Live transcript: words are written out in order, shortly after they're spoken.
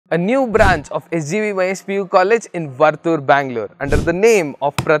a new branch of SGV Mahesh PU College in Varthur Bangalore under the name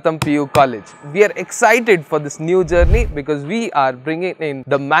of Pratham Pu College. We are excited for this new journey because we are bringing in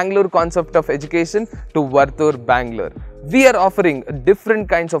the Mangalore concept of education to Varthur Bangalore. We are offering different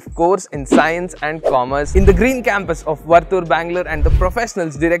kinds of course in science and commerce in the green campus of Varthur Bangalore, and the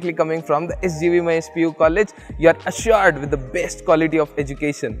professionals directly coming from the SGV Mahesh PU College, you are assured with the best quality of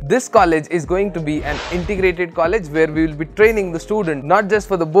education. This college is going to be an integrated college where we will be training the student not just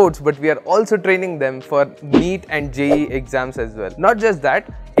for the boards, but we are also training them for NEET and JEE exams as well. Not just that,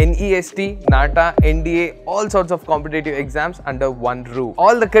 NEST, NATA, NDA, all sorts of competitive exams under one roof.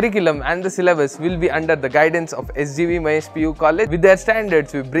 All the curriculum and the syllabus will be under the guidance of SGV Mahesh PU College. With their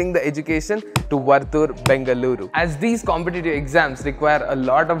standards, we bring the education to Varthur Bangalore. As these competitive exams require a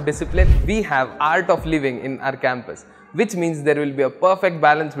lot of discipline, we have art of living in our campus, which means there will be a perfect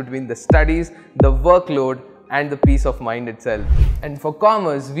balance between the studies, the workload, and the peace of mind itself. And for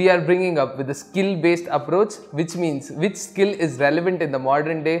commerce, we are bringing up with a skill-based approach, which means which skill is relevant in the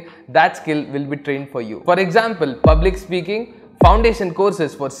modern day, that skill will be trained for you. For example, public speaking, foundation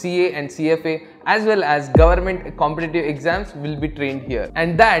courses for CA and CFA, as well as government competitive exams will be trained here.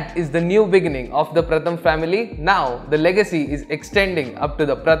 And that is the new beginning of the Pratham family. Now, the legacy is extending up to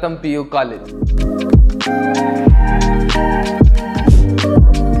the Pratham PU College.